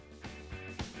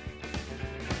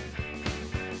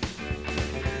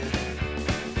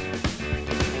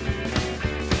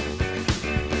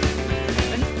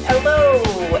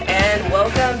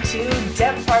welcome to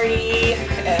Dev Party.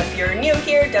 If you're new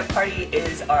here, Dev Party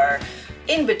is our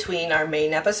in between our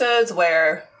main episodes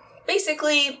where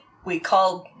basically I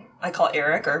call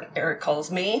Eric, or Eric calls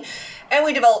me, and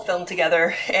we develop film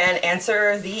together and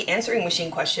answer the answering machine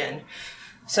question.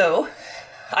 So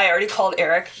I already called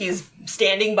Eric. He's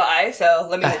standing by, so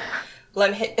let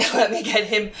me get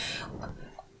him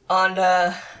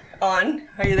on.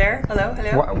 Are you there? Hello.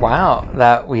 Wow,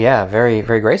 very,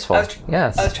 very graceful.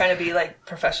 Yes, I was trying to be like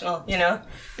professional, you know.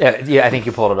 Yeah, I think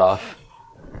you pulled it off.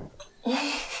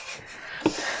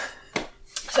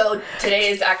 So today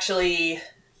is actually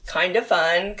kind of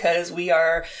fun because we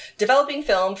are developing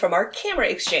film from our camera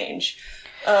exchange.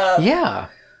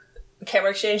 Camera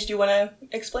exchange. Do you want to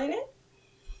explain it?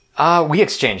 We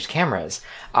exchanged cameras.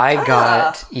 I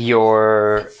got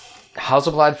your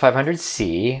Hasselblad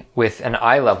 500C with an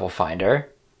eye level finder.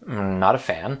 Not a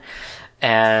fan.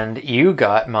 And you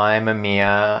got my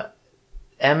Mamiya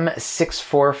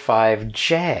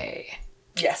M645J.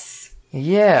 Yes.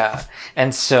 Yeah.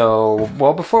 And so,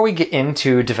 before we get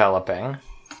into developing,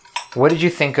 what did you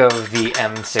think of the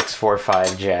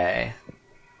M645J?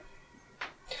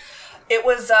 It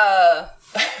was,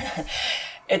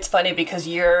 it's funny because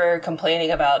you're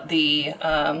complaining about the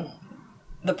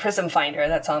prism finder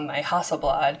that's on my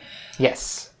Hasselblad.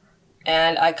 Yes.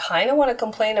 And I kind of want to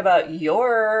complain about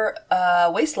your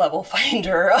waist level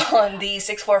finder on the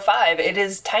 645. It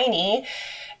is tiny,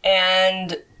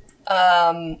 and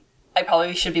I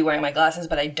probably should be wearing my glasses,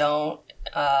 but I don't.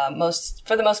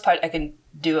 For the most part, I can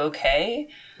do okay.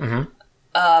 Mm-hmm.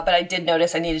 But I did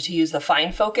notice I needed to use the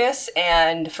fine focus,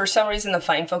 and for some reason, the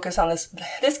fine focus on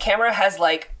this camera has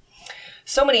like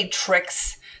so many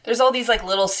tricks. There's all these like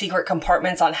little secret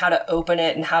compartments on how to open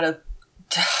it and how to.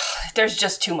 There's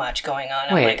just too much going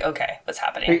on. Wait, I'm like, okay, what's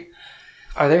happening?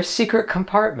 Are there secret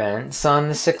compartments on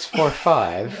the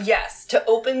 645? Yes, to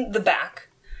open the back,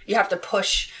 you have to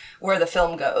push where the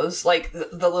film goes, like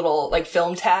the little like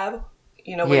film tab.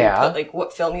 You know, where you put like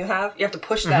what film you have. You have to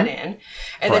push that in,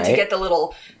 and then to get the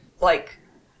little like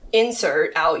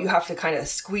insert out, you have to kind of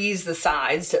squeeze the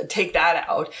sides to take that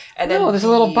out. And then there's a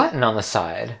little button on the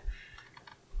side.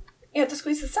 You have to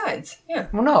squeeze the sides. Yeah.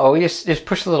 Well, no, you just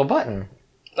push the little button.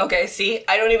 Okay, see?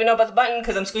 I don't even know about the button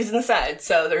because I'm squeezing the sides,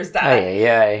 so there's that.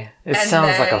 It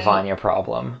sounds like a Vanya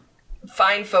problem.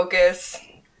 Fine focus.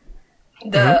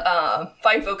 The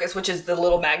fine focus, which is the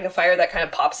little magnifier that kind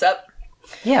of pops up.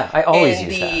 Yeah, I always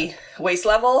use that. In the waist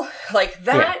level. Like,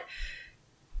 that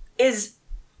is...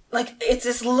 Like, it's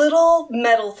this little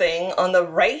metal thing on the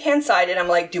right-hand side, and I'm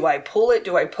like, do I pull it?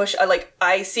 Do I push?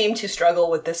 I seem to struggle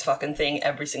with this fucking thing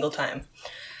every single time.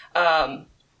 I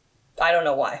don't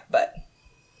know why, but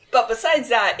besides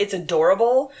that, it's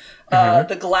adorable.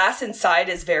 The glass inside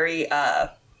is very,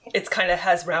 it's kind of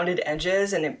has rounded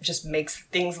edges, and it just makes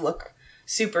things look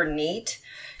super neat.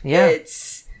 Yeah.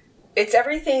 It's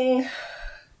everything,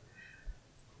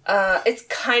 it's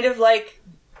kind of like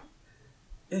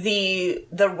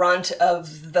the runt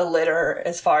of the litter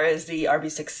as far as the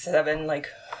RB67, like,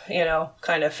 you know,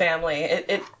 kind of family.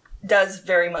 It does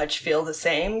very much feel the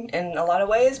same in a lot of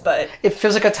ways, but it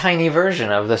feels like a tiny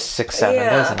version of the 6.7,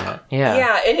 doesn't it?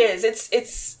 Yeah, it is.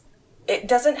 It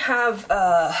doesn't have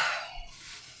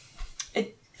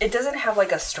it doesn't have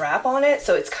like a strap on it,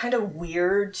 so it's kind of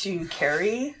weird to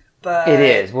carry. But it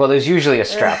is. Well, there's usually a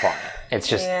strap on it. It's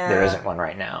just there isn't one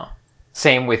right now.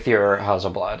 Same with your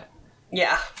Hasselblad.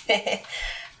 Yeah. But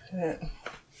yeah,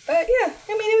 I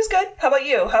mean, it was good. How about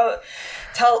you?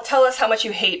 Tell us how much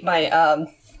you hate my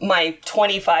my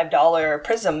 $25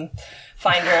 prism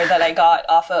finder that I got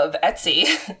off of Etsy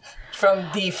from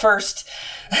the first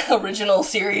original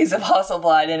series of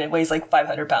Hasselblad, and it weighs like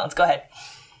 500 pounds. Go ahead.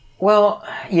 Well,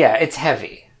 yeah, it's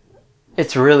heavy.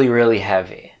 It's really, really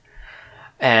heavy.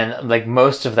 And like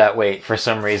most of that weight, for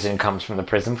some reason, comes from the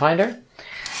prism finder.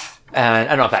 And I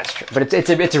don't know if that's true, but it's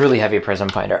a really heavy prism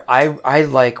finder. I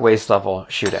like waist level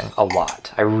shooting a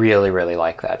lot. I really, really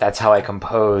like that. That's how I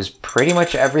compose pretty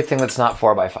much everything that's not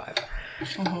 4x5.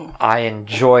 Mm-hmm. I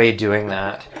enjoy doing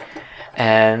that.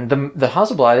 And the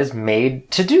Hasselblad is made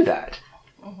to do that.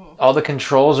 Mm-hmm. All the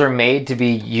controls are made to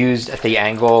be used at the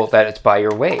angle that it's by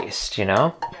your waist, you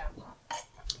know?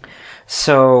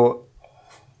 So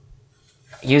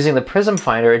using the prism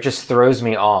finder, it just throws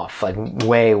me off, like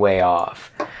way, way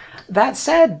off. That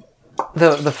said,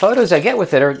 the photos I get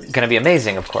with it are going to be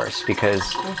amazing, of course, because...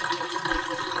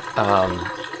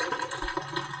 are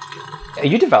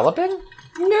you developing?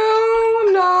 No,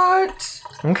 I'm not.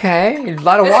 Okay, a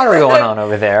lot of water going on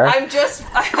over there.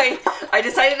 I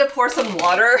decided to pour some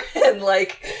water, and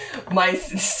like my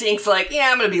sink's like,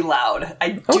 yeah, I'm gonna be loud. I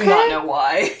do not know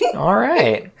why. All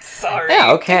right. Sorry.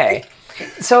 Yeah, okay.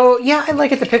 So yeah, I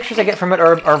like it. The pictures I get from it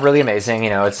are really amazing.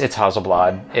 You know, it's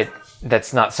Hasselblad.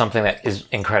 That's not something that is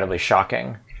incredibly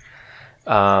shocking.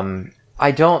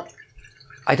 I don't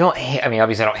hate. I mean,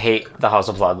 obviously, I don't hate the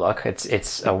Hasselblad look. It's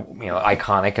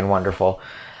iconic and wonderful.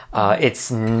 It's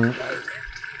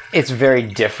very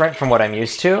different from what I'm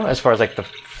used to as far as like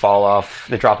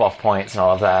the drop off points and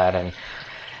all of that. And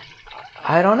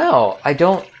I don't know.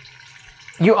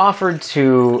 You offered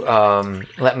to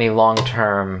let me long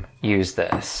term use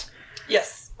this.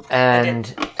 Yes.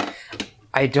 And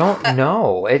I don't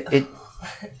know.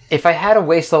 If I had a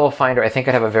waist level finder, I think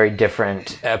I'd have a very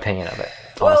different opinion of it.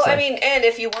 Honestly. Well, I mean, and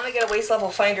if you want to get a waist level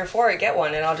finder for it, get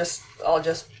one, and I'll just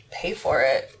pay for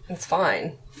it. It's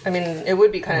fine. I mean, it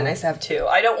would be kind of nice to have two.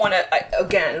 I don't want to.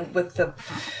 Again, with the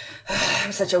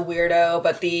I'm such a weirdo,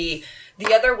 but the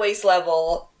other waist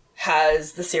level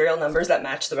has the serial numbers that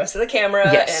match the rest of the camera,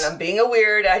 and I'm being a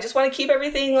weird. I just want to keep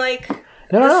everything like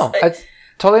no. It's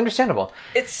totally understandable.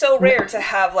 It's so rare to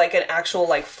have like an actual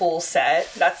like full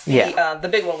set. That's the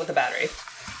big one with the battery.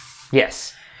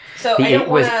 Yes. So I don't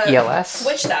want to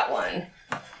switch that one.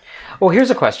 Well,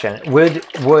 here's a question: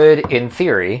 Would in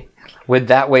theory, would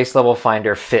that waist level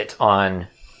finder fit on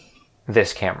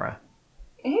this camera?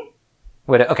 Mm-hmm.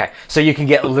 Would it? Okay, so you can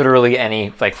get literally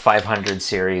any like 500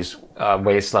 series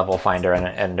waist level finder,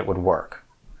 and it would work.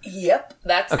 Yep,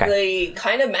 that's the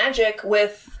kind of magic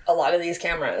with a lot of these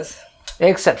cameras.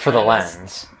 Except for the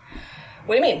lens.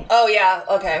 What do you mean? Oh, yeah,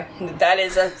 okay. That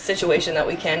is a situation that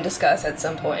we can discuss at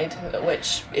some point,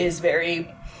 which is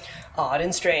very odd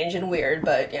and strange and weird,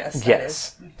 but yes, that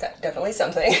is definitely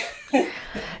something.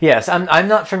 Yes, I'm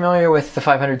not familiar with the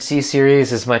 500C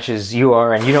series as much as you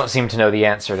are, and you don't seem to know the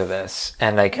answer to this.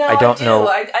 And like, no, I don't know.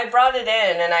 I brought it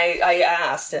in and I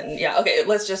asked, and yeah, okay,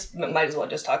 might as well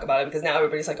just talk about it because now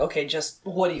everybody's like, okay, just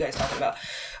what are you guys talking about?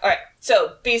 All right,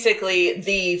 so basically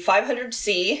the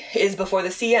 500C is before the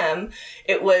CM.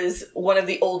 It was one of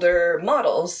the older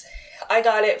models. I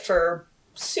got it for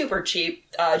super cheap,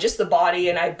 just the body,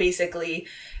 and I basically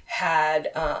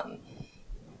had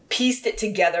pieced it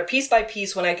together piece by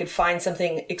piece when I could find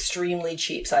something extremely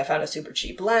cheap. So I found a super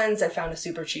cheap lens, I found a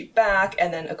super cheap back,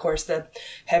 and then of course the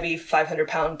heavy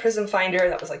 500-pound prism finder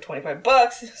that was like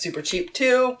 $25, super cheap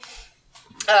too.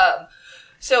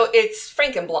 So it's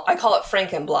Frankenblad. I call it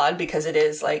Frankenblad because it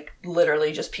is like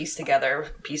literally just pieced together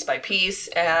piece by piece.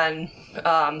 And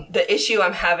the issue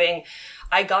I'm having,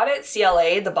 I got it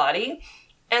CLA, the body,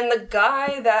 and the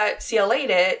guy that CLA'd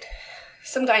it,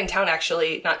 some guy in town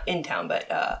actually, not in town,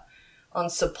 but on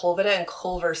Sepulveda in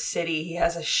Culver City, he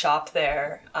has a shop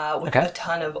there with a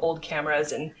ton of old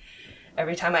cameras. And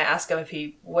every time I ask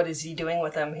him what is he doing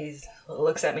with them, he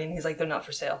looks at me and he's like, they're not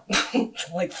for sale. I'm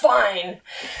like, fine.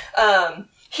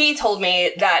 He told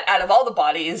me that out of all the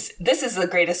bodies, this is the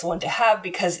greatest one to have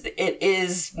because it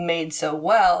is made so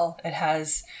well. It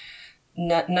has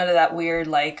none of that weird,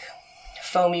 like,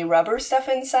 foamy rubber stuff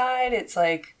inside. It's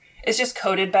like, it's just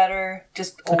coated better,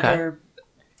 just older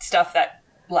stuff that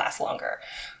lasts longer.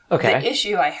 Okay. The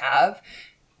issue I have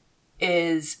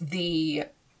is the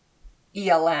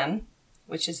ELM,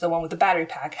 which is the one with the battery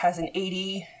pack, has an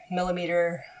 80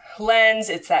 millimeter lens.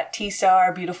 It's that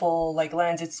T-Star, beautiful like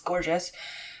lens. It's gorgeous.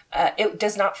 It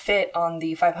does not fit on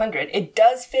the 500. It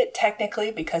does fit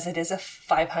technically because it is a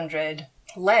 500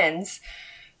 lens,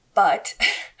 but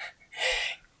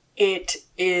it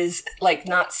is like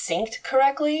not synced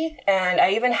correctly. And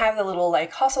I even have the little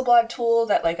like Hasselblad tool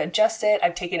that like adjusts it.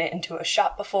 I've taken it into a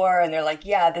shop before and they're like,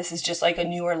 yeah, this is just like a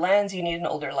newer lens. You need an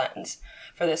older lens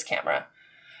for this camera.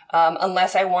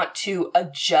 Unless I want to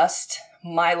adjust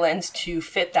my lens to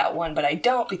fit that one, but I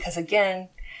don't because again,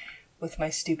 with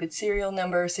my stupid serial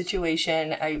number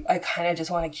situation, I kind of just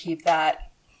want to keep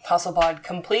that Hasselblad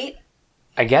complete.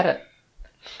 I get it.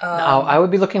 Now, I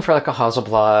would be looking for like a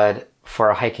Hasselblad for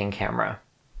a hiking camera.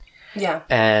 Yeah.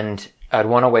 And I'd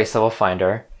want a waist level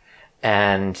finder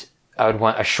and I would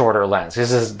want a shorter lens.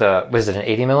 This is was it an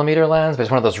 80 millimeter lens? But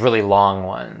it's one of those really long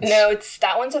ones. No,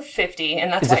 that one's a 50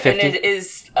 and that's why, and it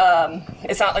is,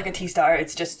 it's not like a T-Star.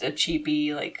 It's just a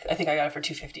cheapy, like, I think I got it for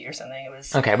 $250 or something. It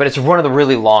was. Okay, but it's one of the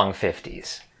really long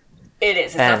 50s. It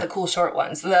is. It's not the cool short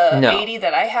ones. The 80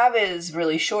 that I have is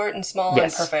really short and small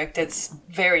and perfect. It's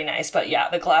very nice. But yeah,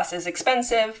 the glass is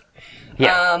expensive.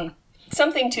 Yeah.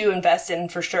 Something to invest in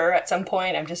for sure at some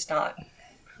point. I'm just not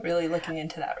really looking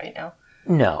into that right now.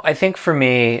 No, I think for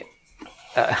me,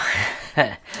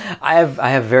 I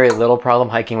have very little problem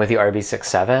hiking with the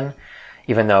RB67.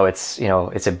 even though it's,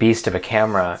 it's a beast of a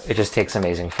camera, it just takes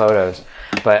amazing photos.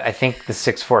 But I think the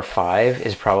 645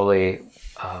 is probably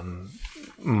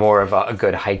more of a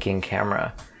good hiking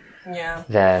camera. Yeah.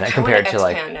 Than compared to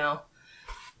like. Now.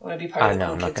 I want to be part of the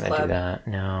No, I'm not going to do that.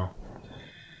 No.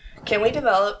 Can we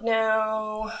develop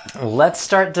now? Let's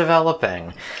start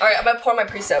developing. All right, I'm going to pour my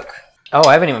pre-soak. Oh,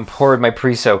 I haven't even poured my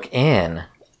pre-soak in.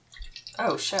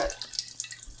 Oh, shit.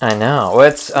 I know.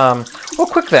 Let's, well,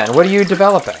 quick then. What are you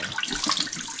developing?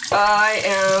 I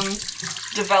am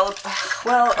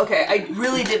well, okay, I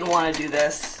really didn't want to do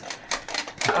this.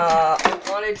 I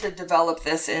wanted to develop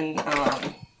this in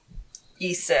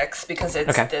E6 because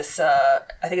it's this, I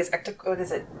think it's, what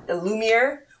is it?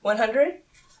 Lumiere 100?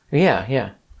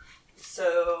 Yeah.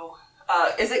 So,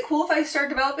 is it cool if I start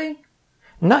developing?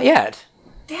 Not yet.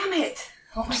 Damn it.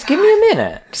 Oh my Just God. give me a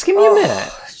minute. Jeez.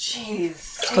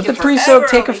 Let the pre-soak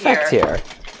take effect here.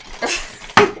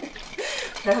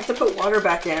 I have to put water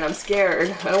back in. I'm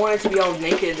scared. I don't want it to be all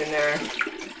naked in there.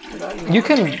 You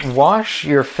can wash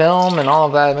your film and all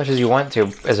of that as much as you want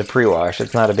to as a pre-wash.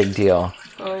 It's not a big deal.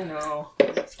 I know.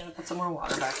 I'm just gonna put some more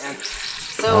water back in.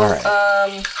 So,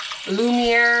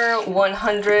 Lumiere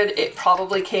 100. It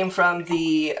probably came from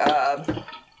the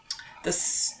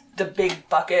big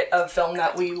bucket of film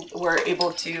that we were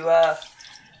able to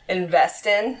invest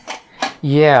in.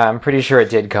 Yeah, I'm pretty sure it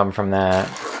did come from that.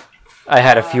 I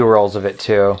had a few rolls of it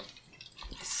too.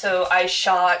 So I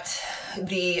shot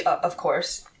of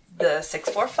course, the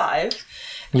 645.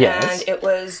 Yes. And it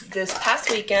was this past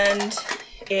weekend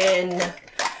in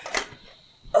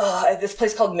this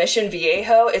place called Mission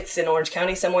Viejo. It's in Orange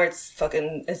County somewhere. It's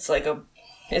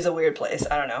a weird place.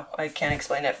 I don't know. I can't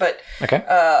explain it. But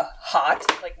hot,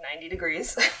 like 90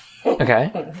 degrees.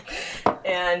 Okay.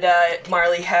 And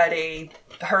Marley had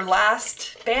her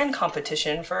last band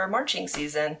competition for marching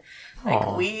season.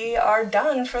 Like, we are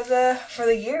done for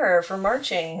the year for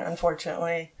marching,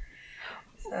 unfortunately.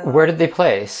 So, where did they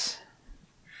place?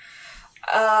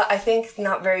 I think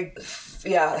not very.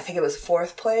 Yeah, I think it was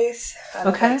 4th place out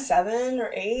of like 7 or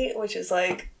 8, which is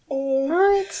like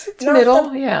it's not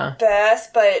middle, the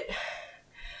best, but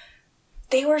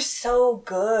they were so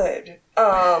good.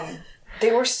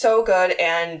 They were so good,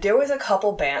 and there was a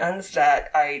couple bands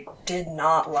that I did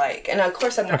not like. And of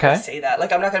course, I'm not going to say that.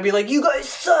 Like, I'm not going to be like, you guys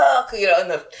suck, in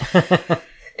the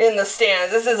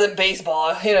stands. This isn't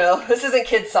baseball, This isn't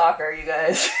kids soccer, you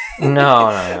guys.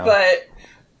 No. But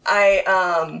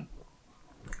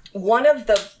one of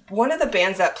the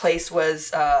bands that placed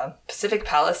was Pacific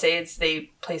Palisades. They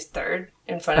placed 3rd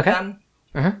in front of them.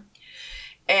 Mm-hmm.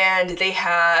 And they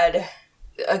had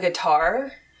a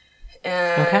guitar.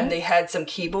 And they had some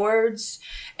keyboards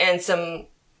and some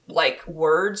like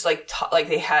words, like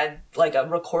they had like a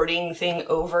recording thing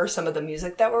over some of the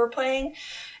music that we were playing.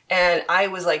 And I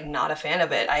was like not a fan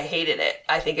of it. I hated it.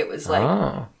 I think it was like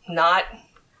not.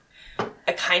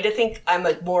 I kind of think I'm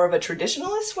more of a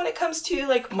traditionalist when it comes to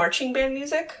like marching band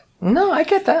music. No, I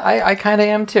get that. I kind of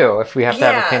am too. If we have to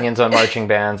have opinions on marching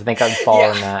bands, I think I'd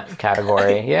fall in that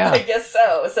category. Yeah, I guess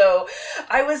so. So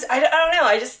I don't know.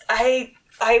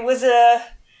 I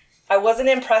wasn't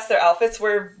impressed. Their outfits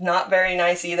were not very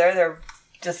nice either. They're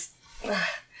just,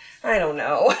 I don't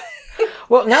know.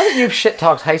 Well, now that you've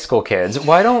shit-talked high school kids,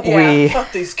 why don't we...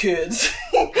 fuck these kids.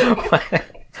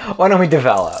 Why don't we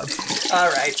develop? All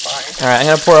right, fine. All right, I'm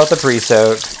going to pour out the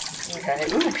pre-soak. Okay.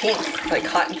 Ooh, pink, like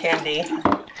cotton candy.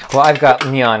 Well, I've got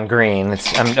neon green.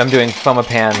 I'm doing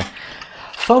Fomapan.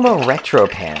 Fomo Retro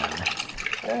Pan.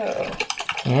 Oh.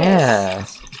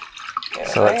 Yes.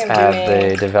 So let's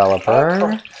add the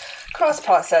developer.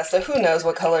 Cross-process, so who knows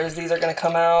what colors these are going to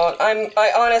come out. I've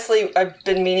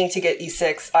been meaning to get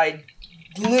E6. I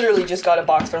literally just got a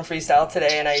box from Freestyle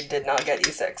today, and I did not get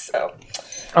E6, so...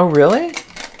 Oh, really?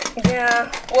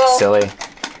 Yeah, well... Silly.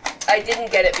 I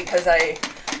didn't get it because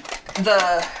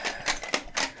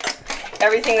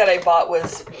everything that I bought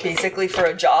was basically for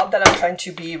a job that I'm trying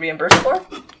to be reimbursed for.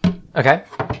 Okay.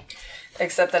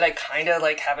 Except that I kind of,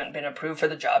 haven't been approved for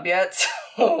the job yet,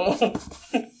 so...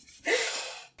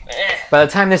 By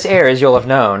the time this airs, you'll have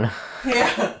known.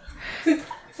 Yeah.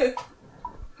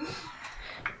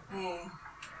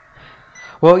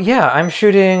 Well, yeah, I'm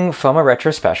shooting Foma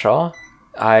Retro Special.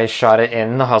 I shot it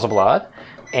in the Hasselblad,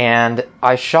 and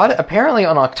I shot it apparently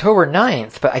on October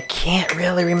 9th, but I can't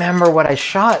really remember what I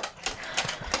shot.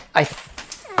 I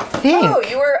think... Oh,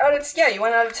 you were you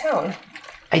went out of town.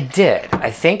 I did.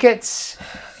 I think it's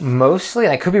mostly,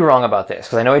 and I could be wrong about this,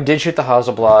 because I know I did shoot the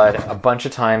Hasselblad a bunch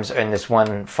of times in this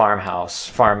one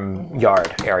farm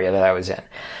yard area that I was in.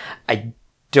 I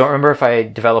don't remember if I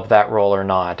developed that roll or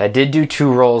not. I did do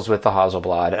 2 rolls with the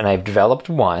Hasselblad, and I've developed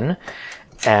one.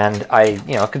 and I,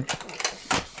 could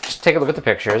just take a look at the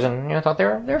pictures, and thought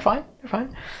they're fine. They're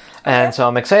fine. And so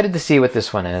I'm excited to see what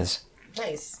this one is.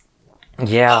 Nice.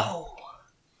 Yeah. Oh,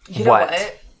 you know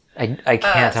what? I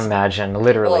can't imagine.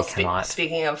 Literally cannot.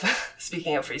 Speaking of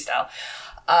freestyle,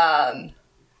 I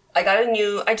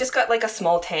just got like a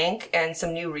small tank and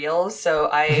some new reels, so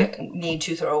I need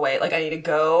to throw away, I need to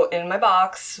go in my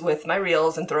box with my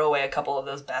reels and throw away a couple of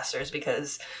those bastards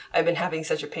because I've been having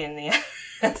such a pain in the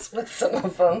ass with some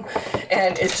of them,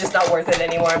 and it's just not worth it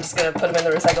anymore. I'm just gonna put them in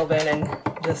the recycle bin and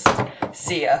just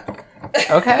see ya.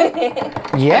 Okay.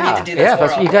 Yeah. I need to do this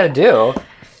that's what you gotta do.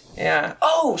 Yeah.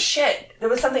 Oh, shit. There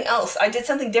was something else. I did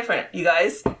something different, you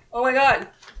guys. Oh my god.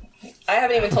 I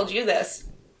haven't even told you this.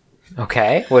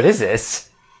 Okay. What is this?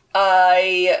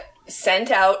 I sent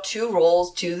out 2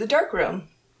 rolls to the darkroom.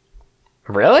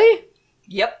 Really?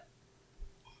 Yep.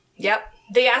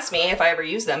 They asked me if I ever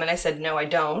use them, and I said, no, I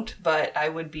don't, but I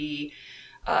would be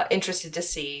interested to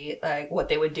see what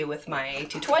they would do with my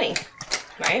 220,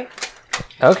 right?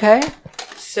 Okay.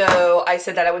 So I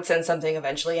said that I would send something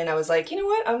eventually, and I was like, you know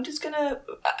what,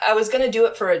 I was gonna do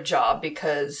it for a job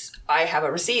because I have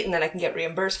a receipt and then I can get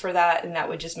reimbursed for that, and that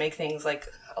would just make things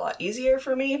a lot easier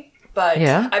for me. But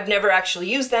I've never actually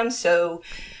used them, so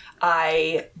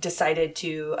I decided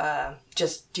to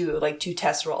just do 2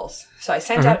 test rolls. So I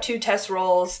sent out 2 test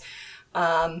rolls.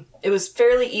 It was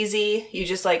fairly easy. You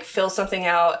just like fill something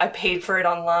out. I paid for it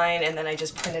online, and then I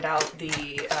just printed out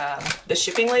the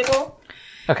shipping label.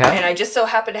 Okay. And I just so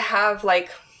happened to have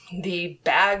like the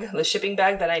shipping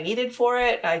bag that I needed for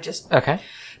it. I just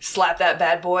slapped that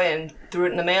bad boy and threw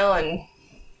it in the mail, and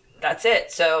that's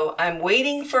it. So I'm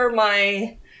waiting for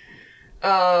my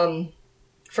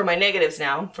negatives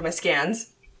now, for my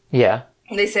scans. Yeah.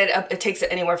 They said it takes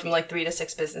anywhere from like 3 to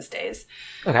 6 business days.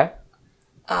 Okay.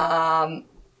 And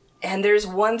there's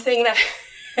one thing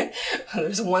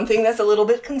that's a little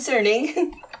bit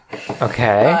concerning.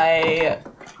 Okay.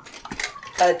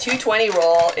 A 220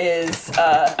 roll is,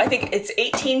 I think it's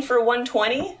 18 for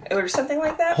 120 or something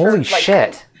like that. Holy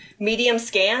shit. Medium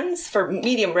scans for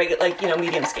medium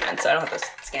medium scans. So I don't have to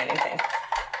scan anything.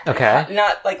 Okay.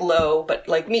 Not like low, but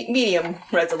like medium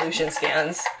resolution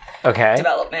scans. Okay.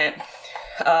 Development.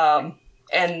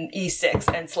 And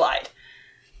E6 and slide.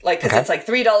 Because it's like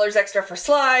 $3 extra for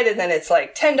slide, and then it's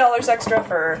like $10 extra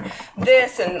for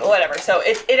this and whatever. So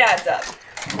it adds up.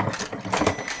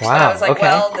 Wow. And I was like,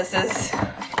 well,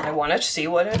 I want to see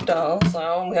what it does, so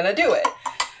I'm going to do it.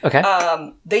 Okay.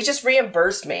 They just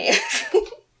reimbursed me.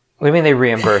 What do you mean they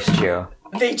reimbursed you?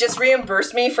 They just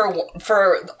reimbursed me for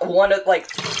one of,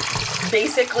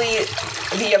 basically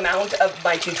the amount of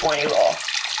my 220 roll.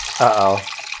 Uh-oh.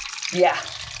 Yeah.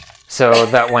 So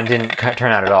that one didn't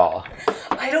turn out at all.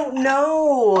 I don't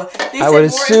know. I would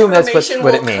assume that's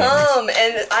what it means.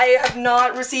 And I have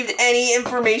not received any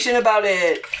information about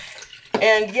it.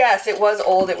 And yes, it was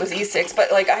old. It was E6,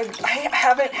 but I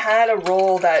haven't had a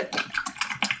roll that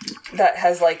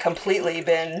has completely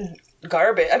been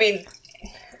garbage. I mean,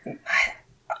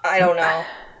 I don't know.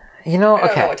 I don't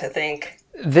know what to think.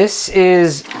 This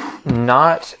is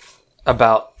not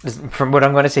about, from what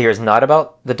I'm going to say here, is not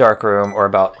about the darkroom or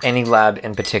about any lab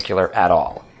in particular at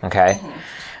all. Okay,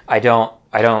 I don't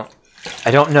know,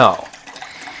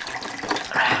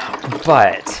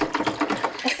 but,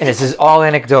 and this is all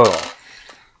anecdotal.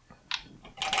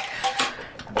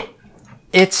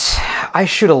 I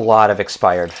shoot a lot of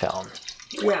expired film.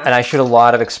 Yeah. And I shoot a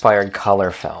lot of expired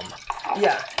color film.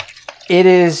 Yeah. It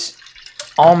is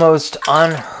almost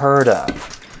unheard of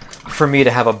for me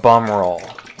to have a bum roll.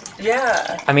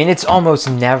 Yeah. I mean, it's almost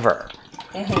never.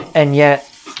 And yet,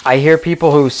 I hear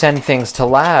people who send things to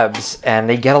labs and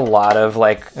they get a lot of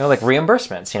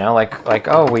reimbursements,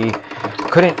 oh, we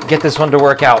couldn't get this one to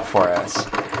work out for us.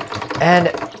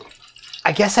 And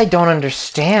I guess I don't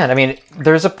understand. I mean,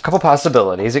 there's a couple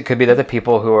possibilities. It could be that the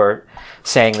people who are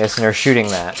saying this and are shooting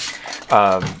that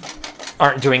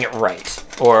aren't doing it right,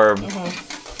 or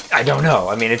I don't know.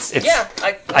 I mean, it's yeah.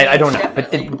 I don't know, but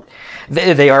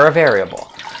they are a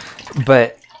variable.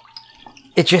 But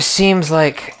it just seems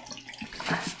like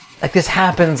this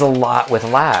happens a lot with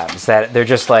labs, that they're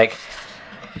just I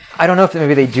don't know if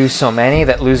maybe they do so many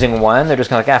that losing one, they're just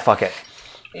kind of fuck it.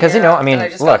 Because, I mean,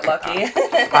 look,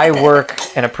 I work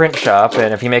in a print shop,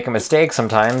 and if you make a mistake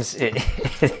sometimes, it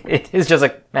is just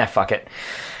fuck it.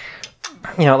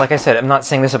 Like I said, I'm not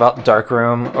saying this about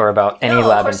Darkroom or about any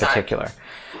lab in particular.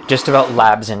 Just about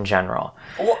labs in general.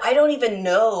 Well, I don't even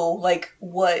know,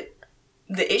 what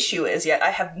the issue is yet. I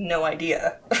have no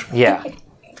idea. Yeah.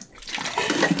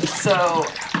 So,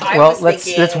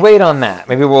 let's wait on that.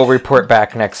 Maybe we'll report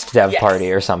back next dev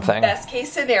party or something. Best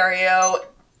case scenario,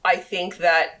 I think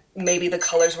that maybe the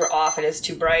colors were off and it's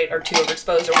too bright or too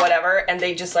overexposed or whatever, and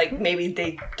they just like maybe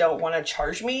they don't want to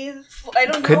charge me. I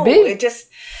don't know. Could be. It just,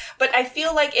 but I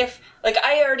feel like if like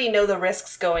I already know the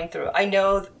risks going through. I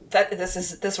know that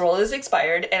this roll is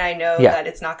expired, and I know that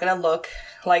it's not going to look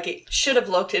like it should have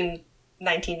looked in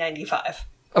 1995.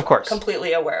 Of course.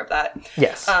 Completely aware of that.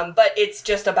 Yes. But it's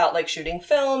just about like shooting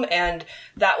film, and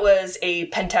that was a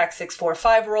Pentax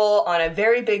 645 roll on a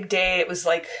very big day. It was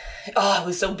like, it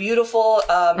was so beautiful.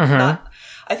 I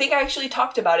think I actually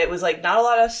talked about it. It was like not a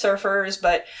lot of surfers,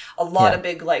 but a lot of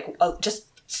big, like just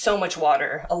so much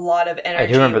water, a lot of energy. I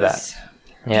do remember that.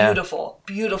 Yeah. Beautiful,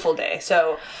 beautiful day.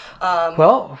 So,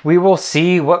 well, we will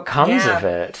see what comes of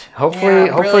it. Hopefully,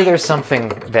 really, there's something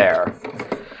there.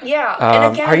 Yeah.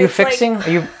 And again, are you fixing? Like,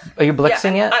 are you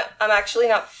blitzing yet? I'm actually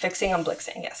not fixing. I'm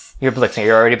blitzing. Yes. You're blitzing.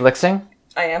 You're already blitzing?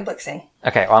 I am blitzing.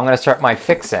 Okay. Well, I'm going to start my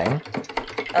fixing.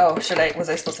 Oh, was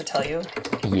I supposed to tell you?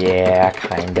 Yeah,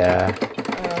 kinda.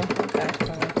 Oh,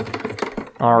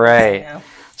 okay. All right. Yeah.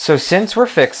 So since we're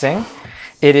fixing,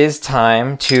 it is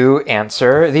time to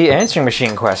answer the answering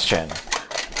machine question.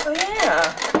 Oh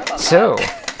yeah. How about So,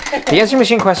 the answering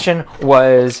machine question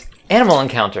was animal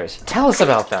encounters. Tell us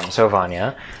about them. So,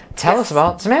 Vanya, tell us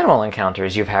about some animal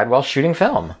encounters you've had while shooting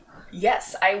film.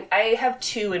 Yes, I have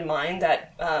two in mind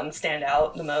that stand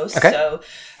out the most. Okay. So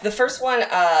the first one,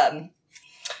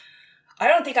 I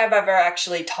don't think I've ever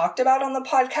actually talked about on the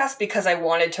podcast because I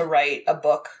wanted to write a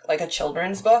book, like a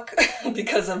children's book,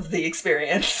 because of the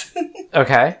experience.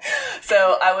 Okay.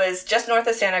 So I was just north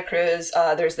of Santa Cruz.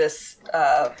 There's this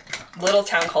little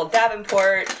town called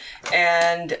Davenport,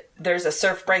 and there's a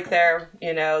surf break there,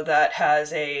 that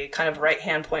has a kind of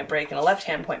right-hand point break and a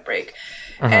left-hand point break.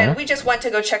 Mm-hmm. And we just went to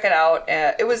go check it out.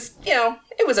 It was,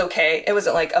 it was okay. It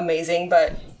wasn't like amazing,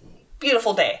 but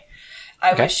beautiful day.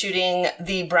 I was shooting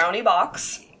the brownie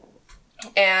box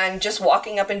and just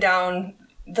walking up and down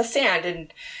the sand,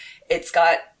 and it's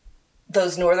got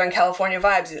those Northern California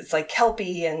vibes. It's like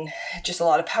kelpy and just a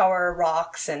lot of power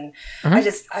rocks, and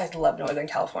I love Northern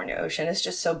California ocean. It's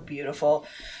just so beautiful.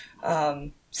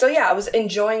 So yeah, I was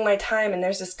enjoying my time, and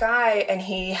there's this guy, and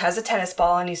he has a tennis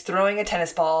ball, and he's throwing a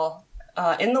tennis ball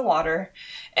in the water,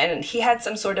 and he had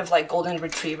some sort of like golden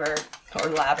retriever or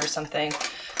lab or something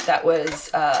that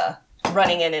was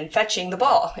running in and fetching the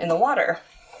ball in the water.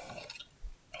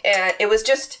 And it was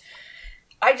just,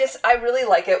 I really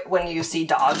like it when you see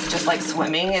dogs just like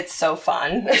swimming. It's so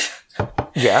fun.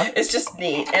 Yeah. It's just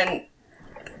neat. And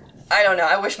I don't know,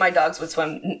 I wish my dogs would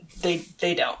swim. They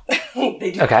don't.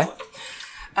 They do not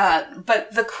swim.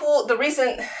 But the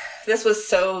reason this was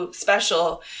so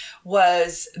special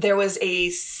was there was a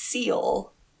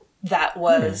seal that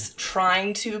was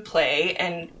trying to play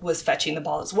and was fetching the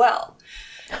ball as well.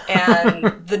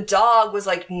 And the dog was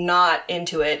like not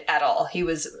into it at all. He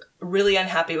was really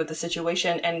unhappy with the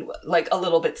situation and like a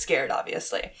little bit scared,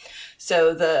 obviously.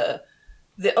 So the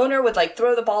owner would like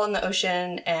throw the ball in the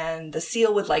ocean, and the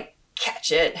seal would like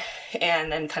catch it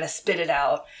and then kind of spit it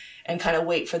out and kind of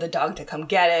wait for the dog to come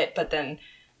get it. But then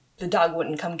the dog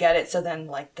wouldn't come get it. So then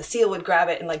like the seal would grab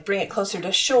it and like bring it closer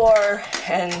to shore,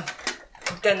 and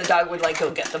then the dog would like go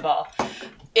get the ball.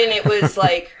 And it was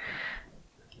like,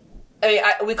 I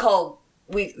mean,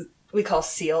 we call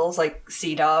seals like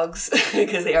sea dogs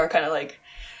because they are kind of like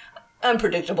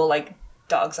unpredictable, like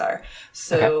dogs are.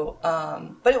 So,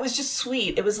 but it was just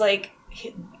sweet. It was like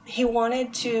he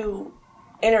wanted to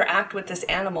interact with this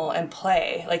animal and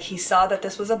play. Like he saw that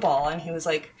this was a ball, and he was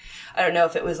like, I don't know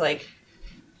if it was like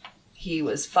he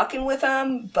was fucking with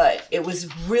him, but it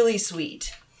was really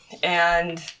sweet.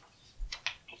 And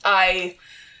I'm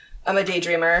a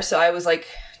daydreamer, so I was like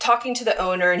talking to the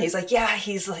owner, and he's like, yeah,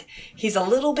 he's a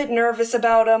little bit nervous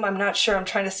about him. I'm not sure. I'm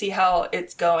trying to see how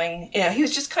it's going. Yeah, he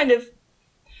was just kind of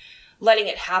letting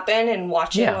it happen and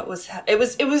watching what was. It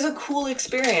was a cool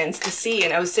experience to see,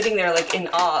 and I was sitting there like in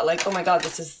awe, like, oh my god,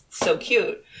 this is so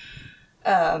cute.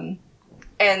 And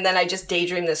then I just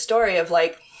daydreamed this story of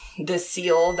like this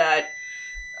seal that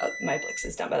my Blix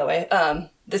is down, by the way.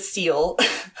 The seal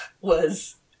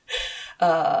was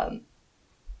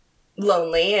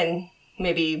lonely, and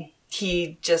maybe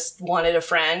he just wanted a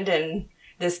friend, and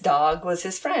this dog was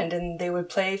his friend, and they would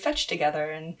play fetch together,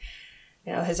 and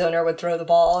his owner would throw the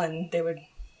ball, and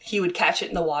he would catch it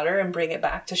in the water and bring it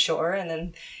back to shore, and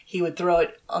then he would throw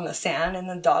it on the sand, and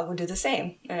the dog would do the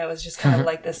same. And it was just kind of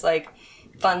like this like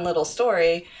fun little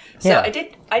story. So I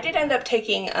did end up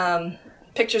taking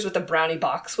pictures with the brownie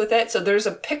box with it. So there's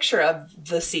a picture of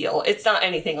the seal. It's not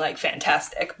anything like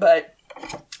fantastic, but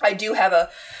I do have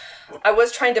I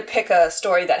was trying to pick a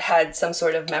story that had some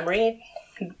sort of memory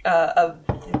of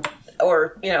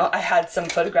or, I had some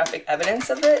photographic evidence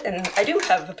of it, and I do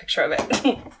have a picture of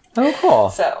it. Oh, cool.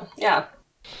 So, yeah.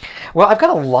 Well, I've got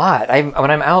a lot.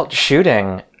 When I'm out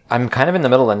shooting, I'm kind of in the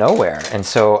middle of nowhere, and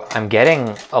so I'm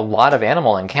getting a lot of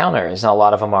animal encounters, and a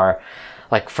lot of them are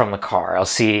like from the car. I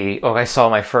saw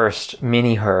my first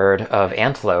mini herd of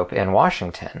antelope in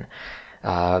Washington.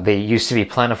 They used to be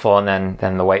plentiful, and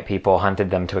then the white people hunted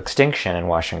them to extinction in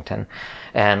Washington.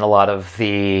 And a lot of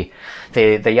the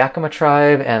Yakima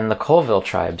tribe and the Colville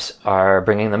tribes are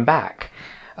bringing them back.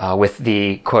 With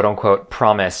the quote-unquote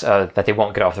promise that they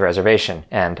won't get off the reservation.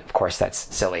 And, of course, that's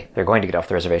silly. They're going to get off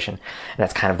the reservation. And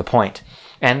that's kind of the point.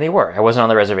 And they were. I wasn't on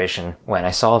the reservation when I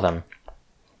saw them.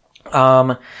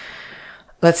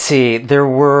 Let's see.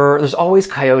 There's always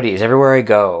coyotes. Everywhere I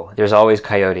go, there's always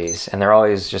coyotes. And they're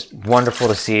always just wonderful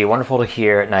to see, wonderful to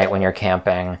hear at night when you're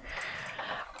camping.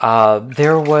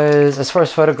 There was, as far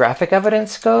as photographic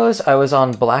evidence goes, I was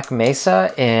on Black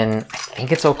Mesa in, I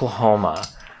think it's Oklahoma.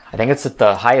 I think it's at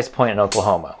the highest point in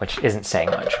Oklahoma, which isn't saying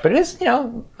much, but it is,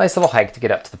 nice little hike to get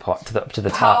up to the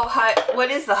top. How high? What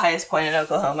is the highest point in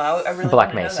Oklahoma? I really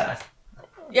Black want to Mesa. know that.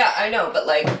 Yeah, I know, but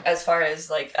as far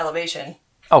as elevation.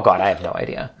 Oh God, I have no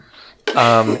idea.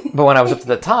 But when I was up to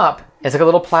the top, it's like a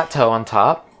little plateau on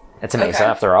top. It's a mesa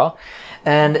after all,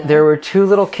 and there were two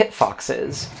little kit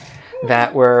foxes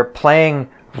that were playing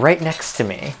right next to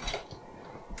me.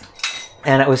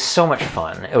 And it was so much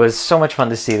fun. It was so much fun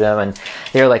to see them, and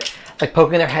they were like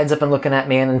poking their heads up and looking at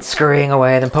me and then scurrying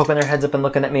away, then poking their heads up and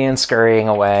looking at me and scurrying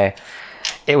away.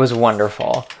 It was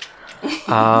wonderful.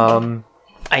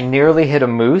 I nearly hit a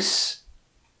moose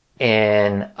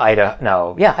in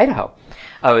Idaho.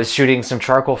 I was shooting some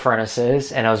charcoal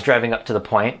furnaces, and I was driving up to the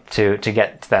point to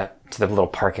get to the little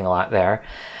parking lot there,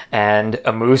 and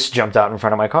a moose jumped out in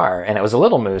front of my car, and it was a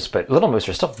little moose, but little moose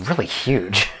are still really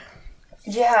huge.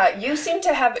 Yeah, you seem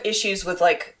to have issues with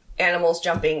animals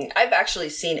jumping. I've actually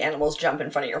seen animals jump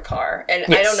in front of your car, and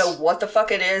yes. I don't know what the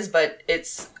fuck it is, but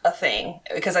it's a thing.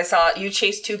 Because I saw you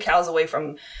chase 2 cows away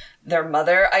from their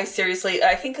mother. I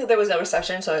think there was no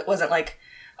reception, so it wasn't like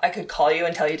I could call you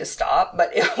and tell you to stop,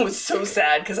 but it was so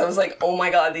sad because I was like, oh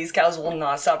my God, these cows will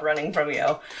not stop running from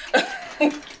you.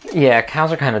 Yeah,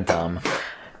 cows are kind of dumb.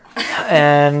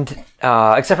 And,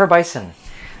 except for bison.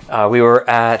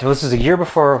 This was a year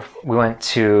before we went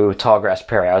to Tallgrass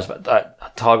Prairie. I was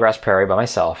at Tallgrass Prairie by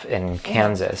myself in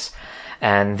Kansas.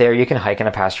 And there you can hike in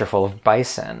a pasture full of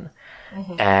bison.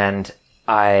 Mm-hmm. And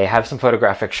I have some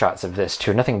photographic shots of this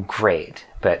too. Nothing great,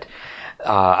 but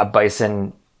a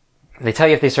bison, they tell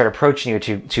you if they start approaching you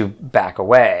to back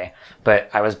away. But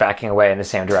I was backing away in the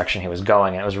same direction he was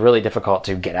going, and it was really difficult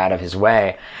to get out of his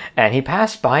way. And he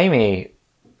passed by me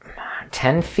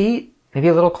 10 feet. Maybe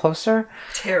a little closer.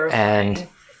 Terrifying. And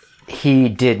he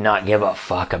did not give a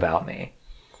fuck about me.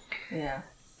 Yeah.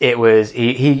 It was,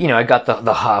 I got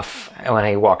the huff when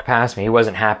he walked past me. He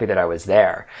wasn't happy that I was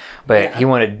there, but he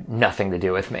wanted nothing to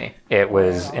do with me. It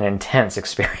was an intense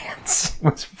experience. It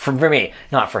was for me,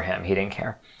 not for him. He didn't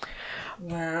care.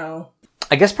 Wow.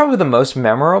 I guess probably the most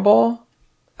memorable,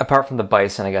 apart from the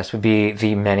bison, I guess, would be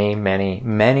the many, many,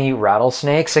 many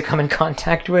rattlesnakes I come in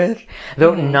contact with.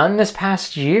 Though none this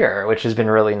past year, which has been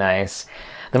really nice.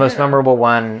 The most memorable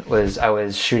one was I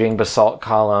was shooting basalt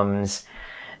columns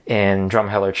in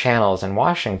Drumheller Channels in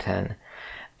Washington.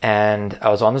 And I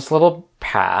was on this little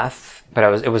path,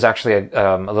 but it was actually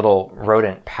a little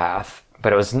rodent path.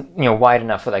 But it was wide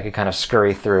enough that I could kind of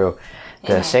scurry through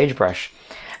the sagebrush.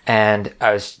 And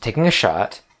I was taking a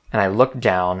shot, and I looked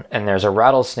down, and there's a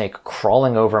rattlesnake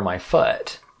crawling over my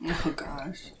foot. Oh,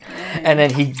 gosh. And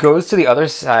then he goes to the other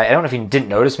side. I don't know if he didn't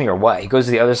notice me or what. He goes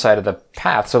to the other side of the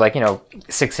path, so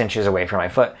 6 inches away from my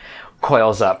foot,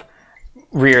 coils up,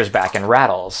 rears back, and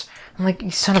rattles. I'm like, you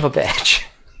son of a bitch.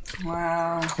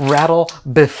 Wow. Rattle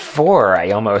before I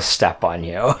almost step on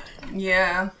you.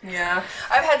 Yeah.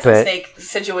 I've had some snake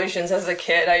situations as a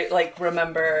kid. I,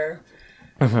 remember...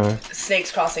 Mm-hmm.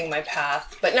 Snakes crossing my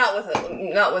path, but not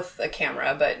with a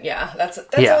camera. But yeah, that's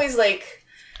always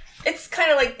it's kind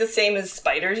of like the same as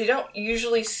spiders. They don't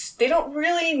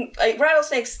really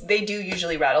rattlesnakes. They do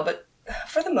usually rattle, but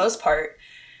for the most part,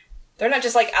 they're not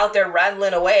just out there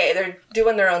rattling away. They're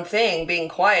doing their own thing, being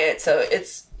quiet. So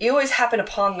you always happen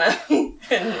upon them. And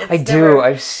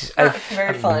it's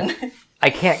very fun.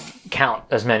 I can't count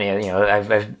as many.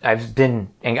 I've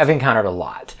encountered a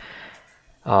lot.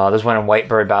 There's one in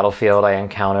Whitebird Battlefield I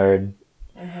encountered.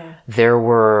 Mm-hmm. There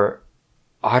were,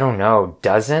 I don't know,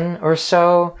 dozen or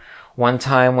so. One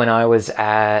time when I was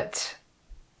at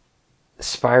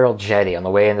Spiral Jetty, on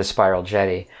the way into Spiral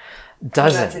Jetty.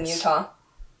 Dozens. That's in Utah?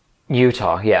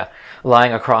 Utah, yeah.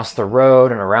 Lying across the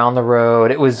road and around the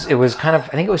road. It was kind of,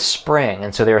 I think it was spring,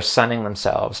 and so they were sunning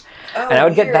themselves. Oh, and I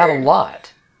would get that a weird.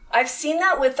 lot. I've seen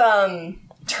that with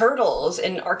turtles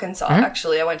in Arkansas,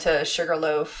 actually. I went to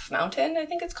Sugarloaf Mountain, I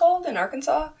think it's called, in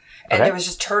Arkansas. And there was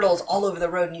just turtles all over the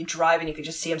road, and you drive and you could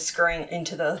just see them scurrying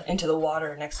into the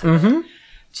water next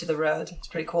to the road. It's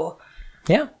pretty cool.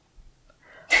 Yeah.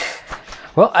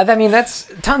 Well, I mean, that's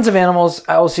tons of animals.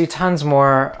 I will see tons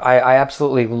more. I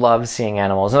absolutely love seeing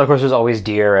animals. And of course, there's always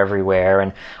deer everywhere.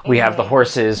 And we have the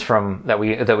horses that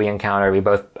we encounter. We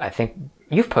both, I think,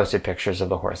 you've posted pictures of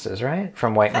the horses, right?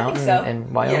 From White Mountain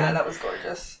in Wyoming? Yeah, that was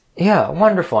gorgeous. Yeah,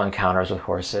 wonderful encounters with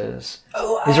horses.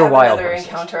 Oh, These I are have wild another horses.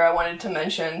 encounter I wanted to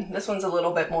mention. This one's a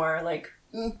little bit more like,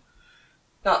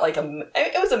 not like,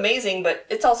 it was amazing, but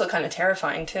it's also kind of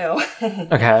terrifying too.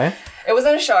 Okay. It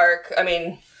wasn't a shark. I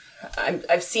mean,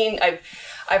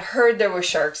 I've heard there were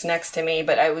sharks next to me,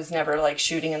 but I was never like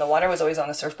shooting in the water. I was always on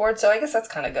a surfboard, so I guess that's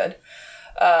kind of good.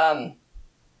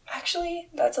 Actually,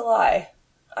 that's a lie.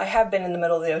 I have been in the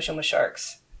middle of the ocean with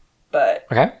sharks, but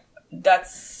Okay.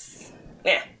 that's,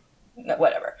 no,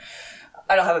 whatever.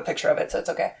 I don't have a picture of it, so it's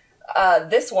okay.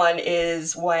 This one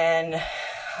is when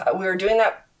we were doing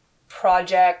that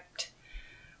project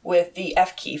with the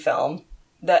F-Key film,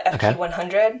 the F-Key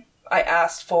 100. I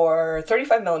asked for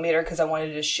 35 millimeter because I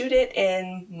wanted to shoot it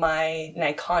in my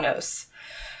Nikonos.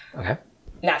 Okay.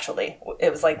 Naturally. It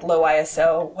was like low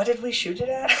ISO. What did we shoot it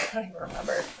at? I don't even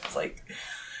remember. It's like...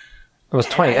 It was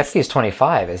 20. FK is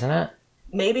 25, isn't it?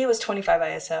 Maybe it was 25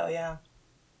 ISO, yeah.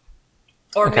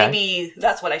 Or maybe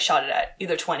that's what I shot it at.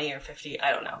 Either 20 or 50.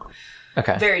 I don't know.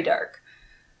 Okay. Very dark.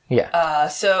 Yeah.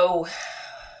 So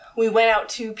we went out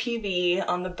to PV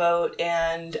on the boat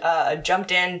and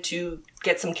jumped in to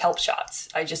get some kelp shots.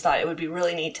 I just thought it would be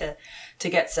really neat to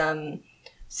get some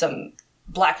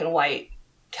black and white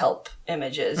kelp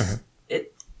images. Mm-hmm.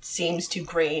 It seems to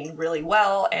grain really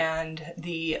well, and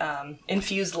the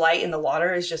infused light in the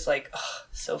water is just like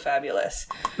so fabulous.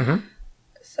 Mm-hmm.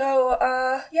 So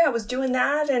I was doing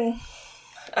that, and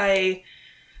I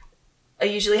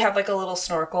usually have like a little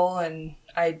snorkel, and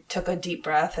I took a deep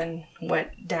breath and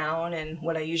went down, and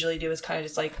what I usually do is kind of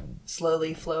just like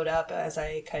slowly float up as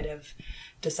I kind of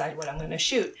decide what I'm going to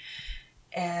shoot.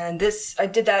 And I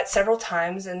did that several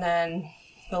times, and then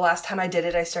the last time I did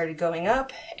it, I started going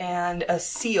up, and a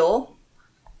seal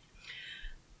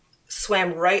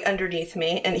swam right underneath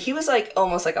me, and he was like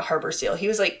almost like a harbor seal. He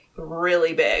was like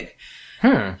really big.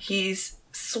 He's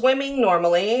swimming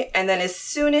normally, and then as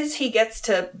soon as he gets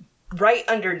to right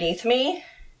underneath me,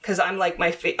 because I'm like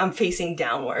I'm facing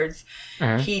downwards,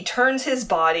 he turns his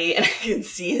body, and I can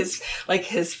see his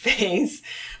face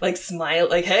like smile,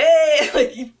 like hey,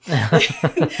 like he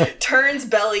turns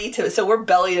belly to, so we're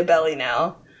belly to belly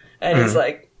now, and he's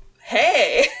like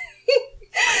hey.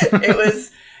 It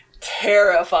was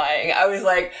terrifying. I was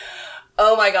like,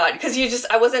 oh my God, because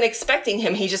I wasn't expecting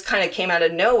him. He just kind of came out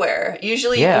of nowhere.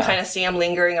 Usually you can kind of see him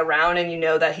lingering around and you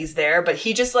know that he's there, but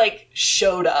he just like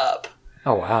showed up.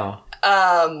 Oh, wow.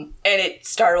 And it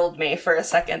startled me for a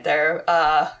second there.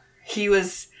 He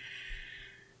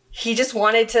just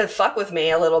wanted to fuck with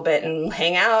me a little bit and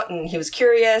hang out, and he was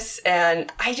curious.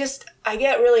 And I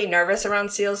get really nervous around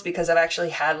seals because I've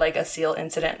actually had like a seal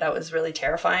incident that was really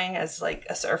terrifying as like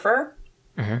a surfer,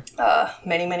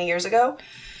 many, many years ago.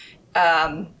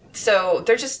 So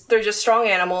they're just strong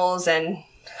animals, and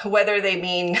whether they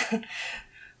mean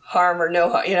harm or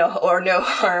no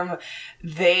harm,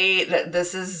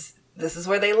 this is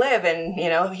where they live. And,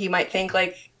 he might think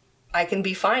like, I can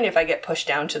be fine if I get pushed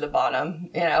down to the bottom,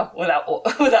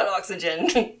 without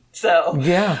oxygen. So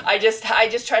yeah, I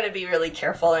just try to be really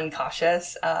careful and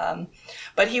cautious.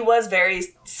 But he was very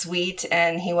sweet,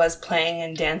 and he was playing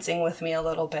and dancing with me a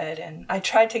little bit. And I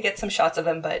tried to get some shots of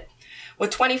him, but with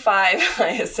 25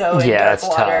 ISO in dark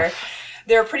water, tough.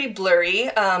 They're pretty blurry,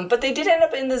 but they did end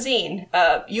up in the zine.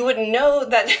 You wouldn't know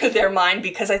that they're mine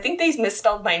because I think they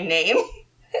misspelled my name.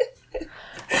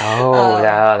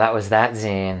 Yeah, that was that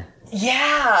zine.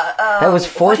 Yeah. That was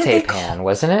Forte Pan,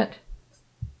 wasn't it?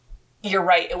 You're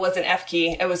right. It wasn't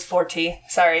F-Key. It was Forte.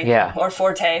 Sorry. Yeah. Or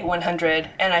Forte 100.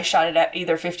 And I shot it at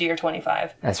either 50 or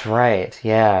 25. That's right.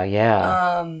 Yeah.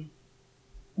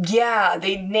 Yeah,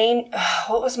 they named...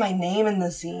 what was my name in the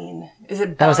zine? Is it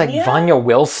Vanya? That was like Vanya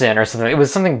Wilson or something. It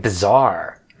was something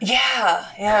bizarre.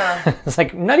 Yeah. It's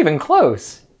like not even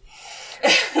close.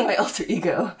 My alter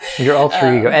ego. Your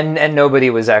alter ego. And nobody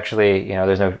was actually,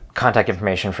 there's no contact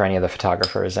information for any of the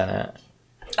photographers in it.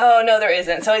 Oh, no, there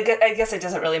isn't. So I guess it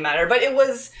doesn't really matter. But it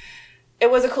was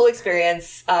a cool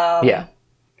experience. Yeah.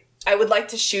 I would like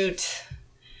to shoot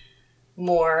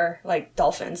more like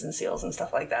dolphins and seals and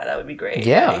stuff like that. That would be great.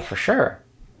 Yeah, for sure.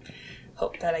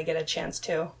 Hope that I get a chance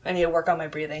to. I need to work on my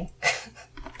breathing.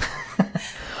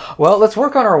 Well, let's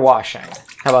work on our washing.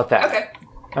 How about that? Okay.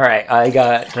 All right, I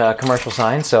got a commercial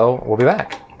sign, so we'll be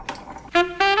back.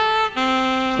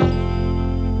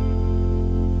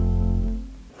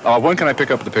 When can I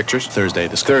pick up the pictures? Thursday.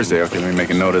 Thursday. Okay, let me make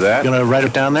a note of that. You gonna write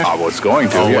it down there? I was going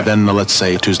to. Oh, yeah. well, then let's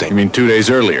say Tuesday. You mean 2 days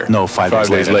earlier? No, 5 days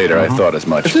 5 days later. I thought as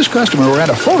much. If this customer were at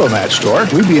a Photomat store,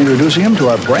 we'd be introducing him to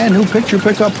our brand new picture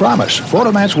pickup promise.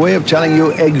 Photomat's way of telling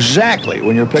you exactly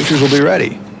when your pictures will be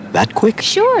ready. That quick?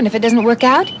 Sure, and if it doesn't work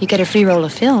out, you get a free roll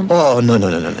of film. Oh, no.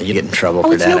 You get in trouble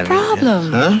for It's that. no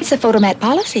problem. Huh? It's a Photomat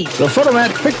policy. The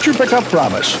Photomat picture pickup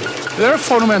promise. Is there a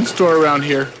Photoman store around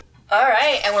here? All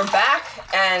right, and we're back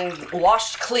and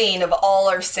washed clean of all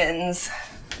our sins.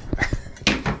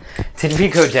 Did we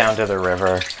go down to the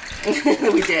river?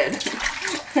 We did.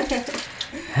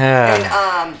 And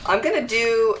I'm gonna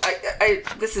do.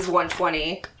 This is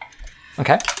 120.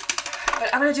 Okay. But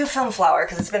I'm gonna do film flower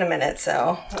because it's been a minute.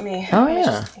 So let me. Oh, let me yeah.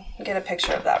 just get a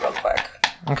picture of that real quick.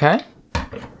 Okay.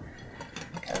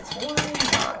 Because why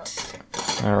not?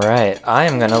 All right. I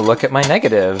am going to look at my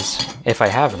negatives, if I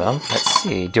have them. Let's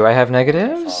see. Do I have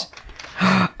negatives?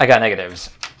 I got negatives.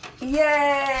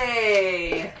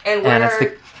 Yay! And And where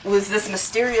it's was this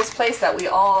mysterious place that we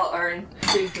all are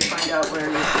intrigued to find out where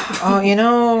it is?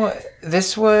 Oh,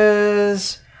 this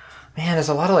was... Man, there's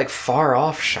a lot of, far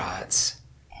off shots.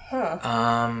 Huh.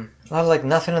 A lot of,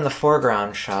 nothing in the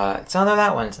foreground shots. Oh, no,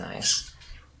 that one's nice.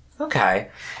 Okay.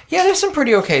 Yeah, there's some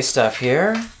pretty okay stuff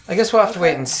here. I guess we'll have to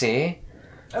wait and see.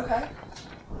 Okay.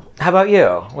 How about you?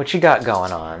 What you got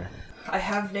going on? I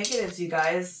have negatives, you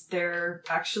guys. They're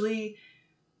actually,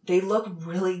 they look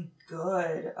really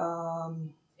good.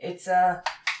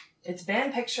 It's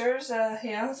band pictures,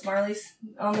 it's Marley's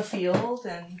on the field,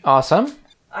 and Awesome.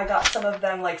 I got some of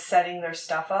them setting their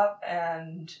stuff up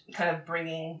and kind of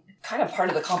part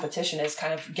of the competition is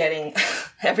kind of getting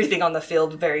everything on the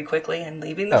field very quickly and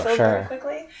leaving the field very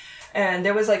quickly. And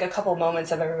there was a couple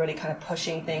moments of everybody kind of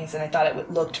pushing things, and I thought it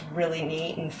looked really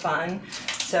neat and fun.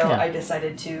 So I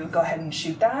decided to go ahead and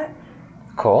shoot that.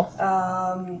 Cool.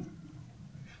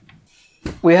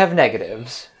 We have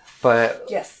negatives, but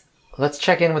Yes. let's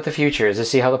check in with the futures to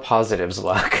see how the positives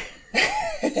look.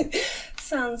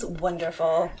 Sounds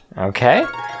wonderful. Okay.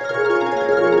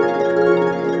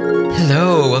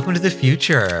 Hello, welcome to the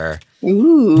future.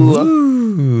 Ooh.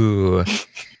 Ooh.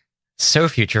 So,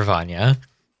 future Vanya,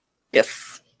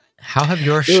 Yes. how have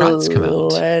your shots come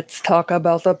out? Let's talk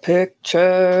about the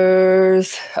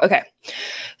pictures. Okay.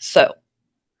 So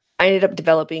I ended up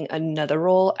developing another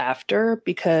roll after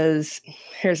because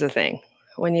here's the thing.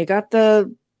 When you got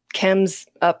the chems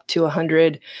up to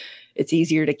 100, it's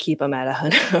easier to keep them at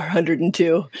 100 or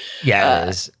 102. Yeah, it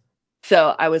is.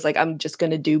 So I was like, I'm just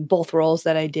going to do both rolls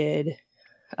that I did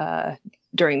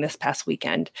during this past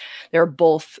weekend. They're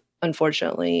both,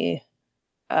 unfortunately,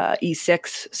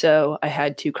 E6, so I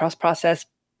had to cross-process.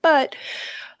 But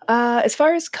as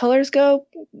far as colors go,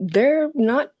 they're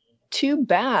not too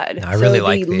bad. I really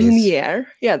like the these. Lumiere,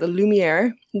 the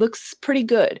Lumiere looks pretty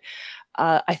good.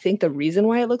 I think the reason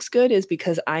why it looks good is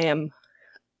because I am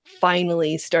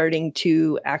finally starting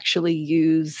to actually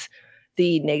use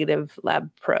the Negative Lab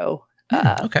Pro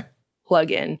Okay.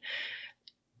 plugin.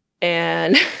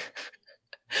 And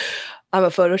I'm a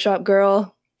Photoshop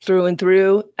girl through and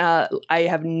through. I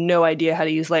have no idea how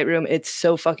to use Lightroom. It's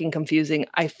so fucking confusing.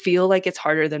 I feel like it's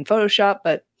harder than Photoshop,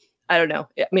 but I don't know.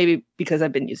 Maybe because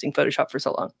I've been using Photoshop for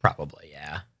so long. Probably,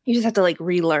 yeah. You just have to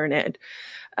relearn it.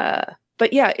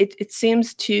 But yeah, it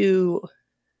seems to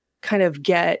kind of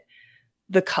get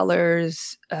the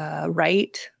colors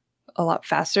right a lot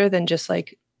faster than just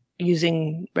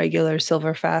using regular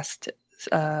Silverfast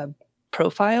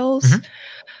profiles.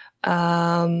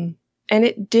 Mm-hmm. And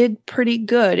it did pretty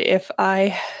good. If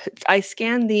I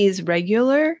scan these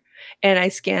regular and I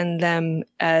scan them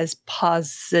as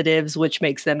positives, which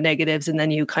makes them negatives, and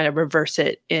then you kind of reverse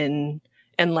it in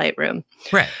Lightroom.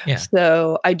 Right, yeah.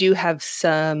 So I do have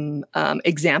some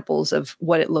examples of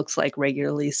what it looks like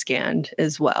regularly scanned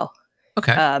as well.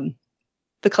 Okay.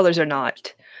 The colors are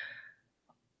not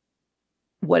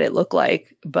what it looked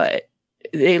like, but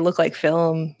they look like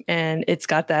film, and it's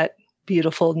got that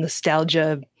beautiful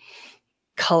nostalgia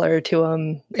color to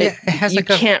them. Yeah, it has you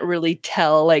can't really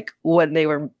tell when they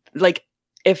were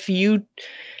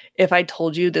if I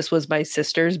told you this was my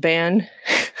sister's band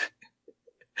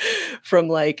from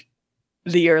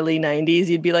the early 90s,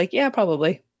 you'd be like, yeah,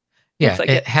 probably. Yeah, like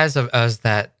it has as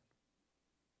that,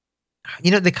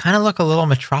 they kind of look a little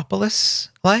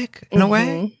Metropolis-like in a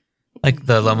way. Like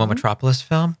the Lomo Metropolis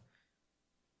film.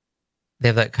 They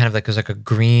have that kind of like, there's like a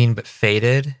green but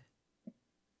faded.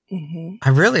 Mm-hmm. I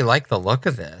really like the look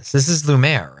of this. This is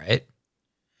Lumiere, right?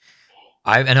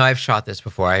 I know I've shot this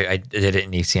before. I did it in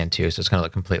ECN2, so it's going to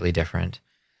look completely different.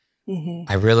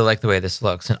 Mm-hmm. I really like the way this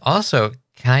looks. And also,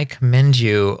 can I commend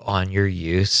you on your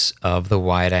use of the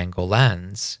wide angle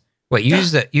lens? Wait, you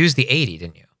used the 80,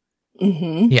 didn't you?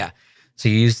 Mm-hmm. Yeah. So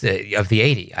you used the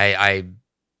 80.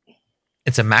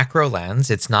 It's a macro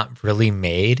lens. It's not really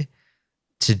made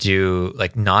to do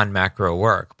like non-macro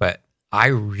work, but I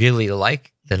really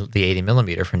like the 80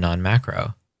 millimeter for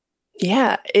non-macro.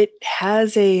 Yeah, it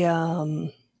has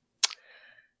a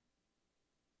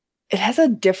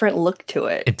different look to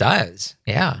it. It does.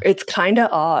 Yeah. It's kind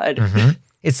of odd. Mhm.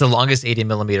 It's the longest 80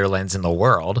 millimeter lens in the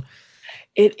world.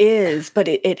 It is, but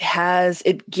it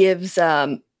gives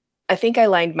I think I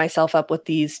lined myself up with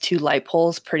these 2 light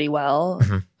poles pretty well.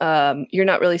 Mhm. You're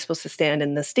not really supposed to stand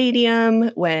in the stadium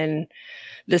when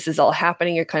this is all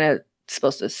happening. You're kind of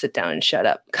supposed to sit down and shut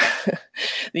up.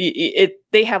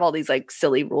 They have all these like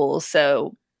silly rules.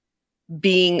 So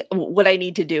what I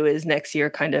need to do is next year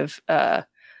kind of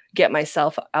get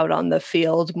myself out on the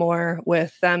field more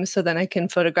with them so then I can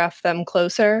photograph them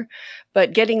closer.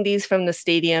 But getting these from the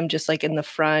stadium, just like in the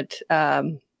front,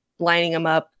 lining them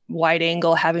up, wide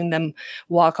angle, having them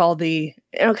walk all the,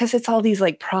 because it's all these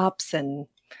like props and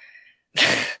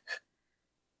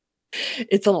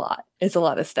it's a lot. It's a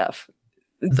lot of stuff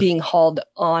being hauled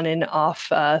on and off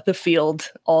the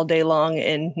field all day long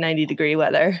in 90-degree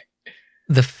weather.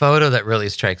 The photo that really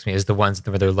strikes me is the ones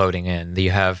where they're loading in.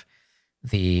 You have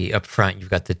the up front, you've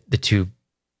got the 2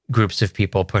 groups of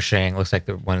people pushing, looks like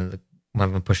one of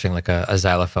them pushing like a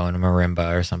xylophone, a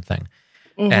marimba or something.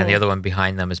 Mm-hmm. And the other one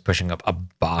behind them is pushing up a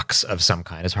box of some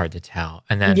kind. It's hard to tell.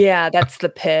 And then yeah, that's the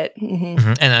pit. Mm-hmm.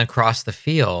 And then across the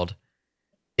field,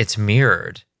 it's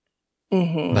mirrored.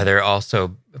 Mm-hmm. But they're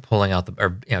also pulling out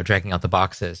dragging out the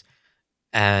boxes.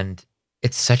 And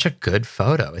it's such a good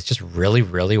photo. It's just really,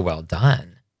 really well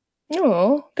done.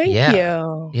 Oh, thank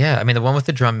you. Yeah. I mean, the one with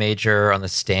the drum major on the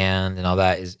stand and all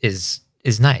that is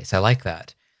nice. I like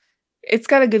that. It's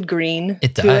got a good green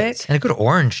It to does. it. And a good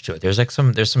orange to it.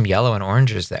 There's some yellow and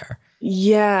oranges there.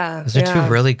 Yeah. Those are 2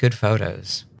 really good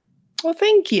photos. Well,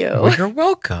 thank you. Well, you're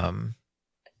welcome.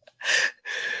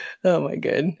 Oh my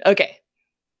good. Okay.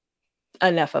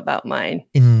 Enough about mine.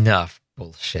 Enough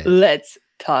bullshit. Let's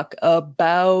talk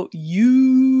about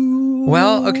you.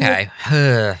 Well, okay.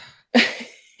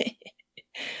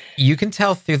 You can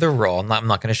tell through the roll. I'm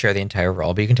not going to share the entire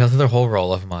roll, but you can tell through the whole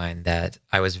roll of mine that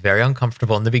I was very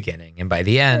uncomfortable in the beginning, and by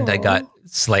the end, I got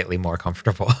slightly more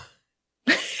comfortable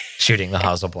shooting the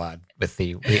Hasselblad with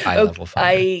the eye level finder.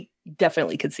 I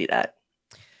definitely could see that.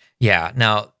 Yeah.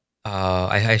 Now,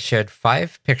 I shared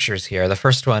 5 pictures here. The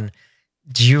first one.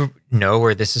 Do you know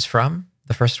where this is from?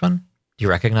 The first one? Do you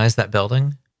recognize that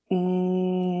building?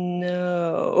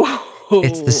 No.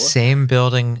 It's the same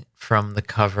building from the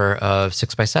cover of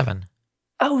 6x7.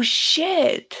 Oh,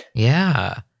 shit.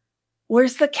 Yeah.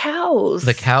 Where's the cows?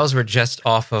 The cows were just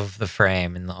off of the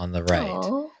frame on the right.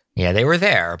 Aww. Yeah, they were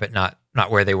there, but not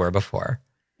where they were before.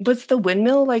 Was the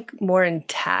windmill like more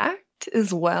intact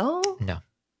as well? No.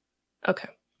 Okay.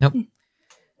 Nope.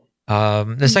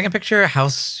 The second picture, a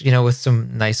house, with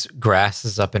some nice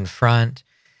grasses up in front.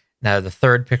 Now, the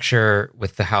third picture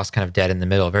with the house kind of dead in the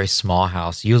middle, a very small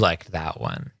house. You liked that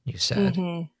one, you said.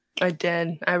 Mm-hmm. I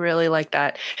did. I really like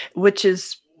that, which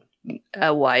is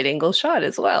a wide angle shot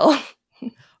as well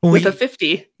with a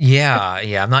 50. Yeah.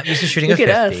 I'm not used to shooting a Look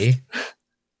at 50.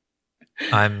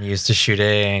 I'm used to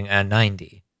shooting a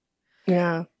 90.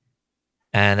 Yeah.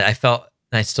 And I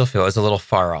still feel it was a little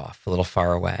far off, a little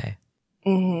far away.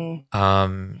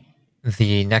 Mm-hmm.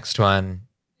 The next one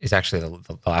is actually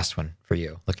the last one for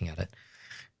you, looking at it,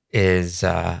 is,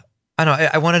 I don't know,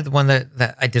 I wanted the one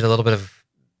that I did a little bit of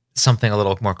something a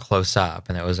little more close up,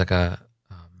 and it was like a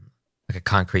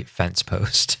concrete fence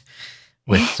post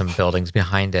with some buildings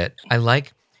behind it. I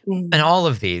like, and all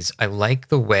of these, I like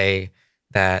the way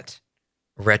that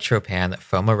FOMA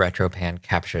RetroPan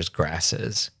captures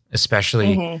grasses,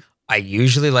 especially, I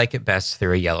usually like it best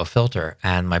through a yellow filter.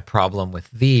 And my problem with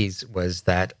these was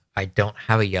that I don't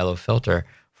have a yellow filter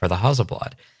for the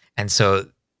Hasselblad. And so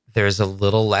there's a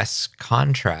little less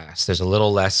contrast. There's a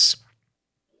little less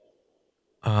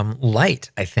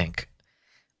light, I think,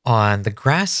 on the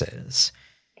grasses.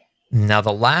 Now,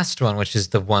 the last one, which is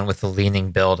the one with the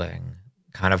leaning building,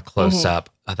 kind of close up,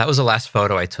 that was the last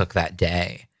photo I took that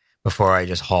day before I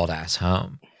just hauled ass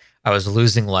home. I was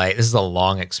losing light. This is a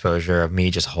long exposure of me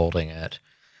just holding it.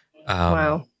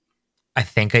 Wow. I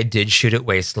think I did shoot at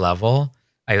waist level.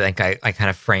 I think I kind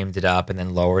of framed it up and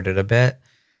then lowered it a bit.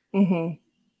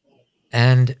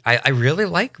 And I really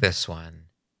like this one.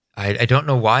 I don't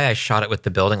know why I shot it with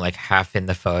the building like half in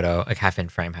the photo, like half in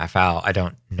frame, half out. I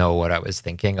don't know what I was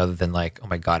thinking other than like, oh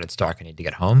my God, it's dark. I need to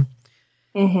get home.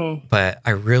 Mm-hmm. But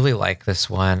I really like this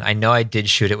one. I know I did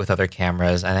shoot it with other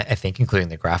cameras, and I think including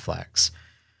the Graflex.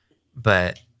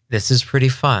 But this is pretty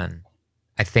fun.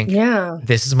 I think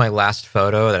this is my last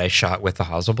photo that I shot with the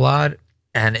Hasselblad,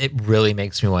 and it really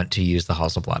makes me want to use the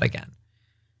Hasselblad again.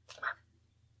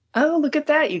 Oh, look at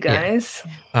that, you guys.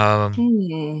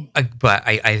 But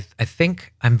I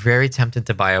think I'm very tempted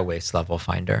to buy a waist level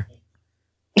finder.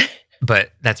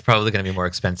 But that's probably going to be more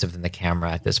expensive than the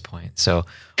camera at this point. So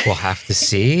we'll have to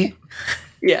see.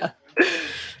 Yeah.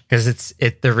 Because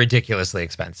they're ridiculously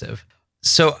expensive.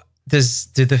 So does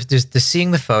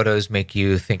seeing the photos make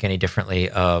you think any differently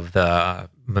of the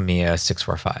Mamiya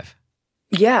 645?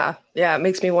 Yeah. It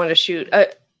makes me want to shoot a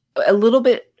little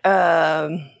bit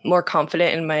more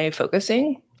confident in my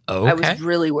focusing. Okay. I was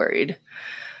really worried.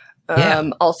 Yeah.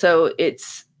 Also,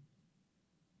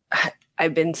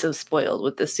 I've been so spoiled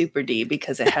with the Super D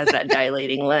because it has that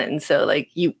dilating lens. So like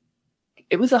it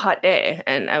was a hot day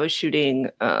and I was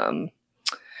shooting,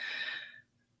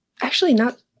 actually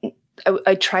not,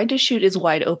 I tried to shoot as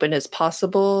wide open as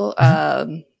possible.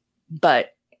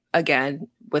 But again,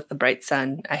 with the bright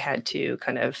sun, I had to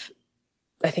kind of,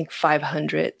 I think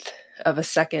 500th of a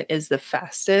second is the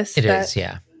fastest. It is,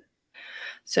 yeah.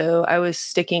 So I was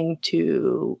sticking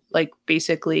to like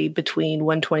basically between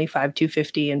 125,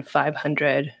 250 and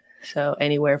 500. So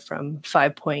anywhere from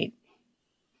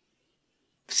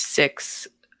 5.6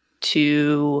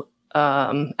 to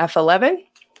f11.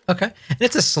 Okay. And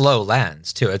it's a slow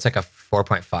lens too. It's like a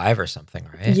 4.5 or something,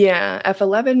 right? Yeah,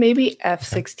 f11, maybe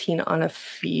f16 on a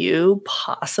few,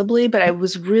 possibly. But I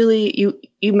was really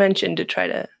you mentioned to try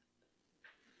to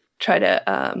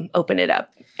open it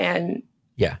up, and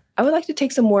yeah, I would like to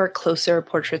take some more closer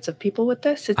portraits of people with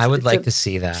this. I would like to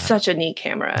see that. Such a neat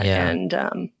camera, Yeah. and I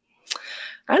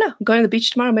don't know. I'm going to the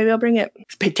beach tomorrow. Maybe I'll bring it.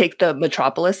 Take the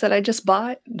Metropolis that I just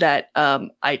bought. That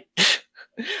I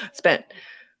spent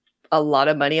a lot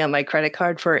of money on my credit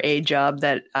card for a job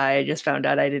that I just found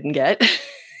out I didn't get.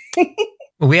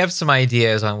 We have some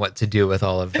ideas on what to do with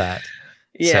all of that.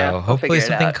 Yeah, So we'll hopefully figure it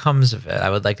something out. comes of it. I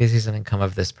would like to see something come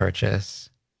of this purchase.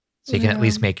 So you can at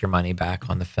least make your money back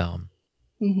on the film.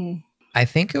 Mm-hmm. I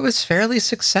think it was fairly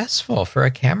successful for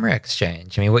a camera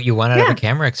exchange. I mean, what you want out of a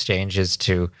camera exchange is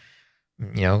to,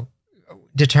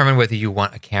 determine whether you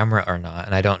want a camera or not.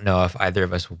 And I don't know if either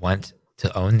of us want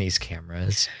to own these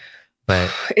cameras,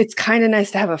 but It's kind of nice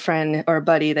to have a friend or a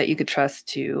buddy that you could trust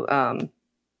to kind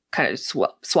of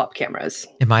swap cameras.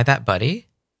 am I that buddy?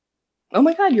 Oh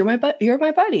my God, you're my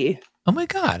buddy. Oh my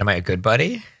God, am I a good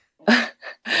buddy?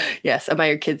 Yes, am I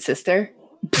your kid sister?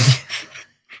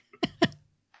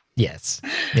 Yes.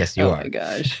 Yes, you Oh are. my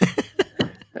gosh.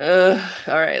 All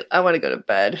right, I want to go to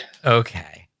bed.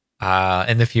 Okay.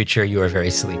 In the future, you are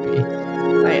very sleepy.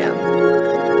 I am.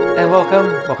 And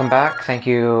welcome back. Thank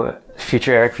you,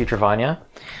 future Eric, future Vanya.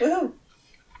 Woohoo.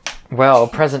 Well,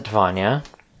 present Vanya,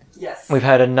 Yes. we've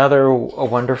had a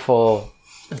wonderful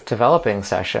developing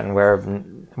session where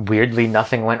weirdly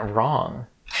nothing went wrong.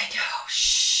 I know.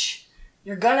 Shh.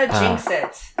 You're gonna jinx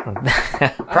it. Probably,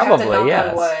 I have to knock yes.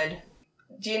 on wood.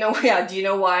 Do you know? Yeah. Do you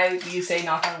know why you say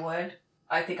knock on wood?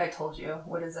 I think I told you.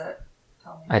 What is it?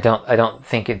 Tell me. I don't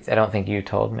think you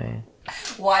told me.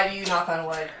 Why do you knock on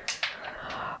wood?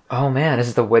 Oh man, is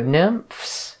it the wood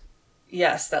nymphs?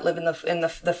 Yes, that live in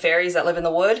the fairies that live in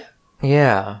the wood.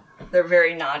 Yeah. They're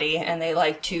very naughty and they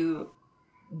like to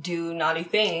do naughty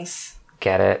things.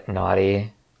 Get it?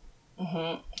 Naughty.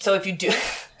 So if you do,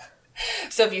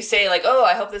 so if you say like, "Oh,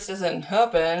 I hope this doesn't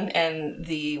happen," and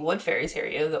the wood fairies hear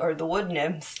you, or the wood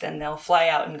nymphs, then they'll fly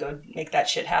out and go make that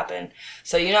shit happen.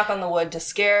 So you knock on the wood to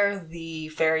scare the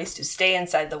fairies to stay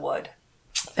inside the wood.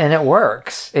 And it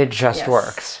works. It just Yes.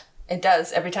 works. It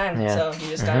does every time. Yeah. So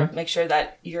you just gotta make sure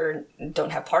that you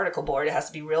don't have particle board. It has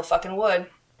to be real fucking wood.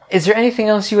 Is there anything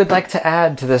else you would like to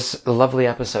add to this lovely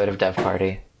episode of Dev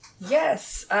Party?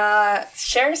 Yes.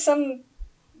 Share some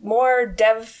more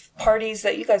dev parties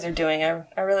that you guys are doing.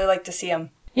 I really like to see them.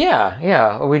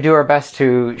 Yeah. We do our best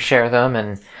to share them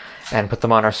and put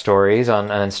them on our stories on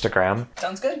Instagram.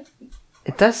 Sounds good.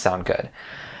 It does sound good.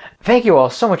 Thank you all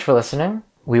so much for listening.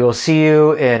 We will see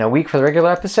you in a week for the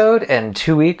regular episode and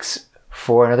 2 weeks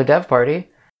for another Dev Party.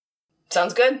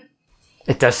 Sounds good.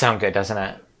 It does sound good, doesn't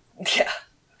it? Yeah.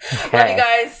 Okay. Love you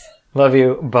guys. Love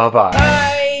you. Bye-bye.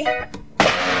 Bye.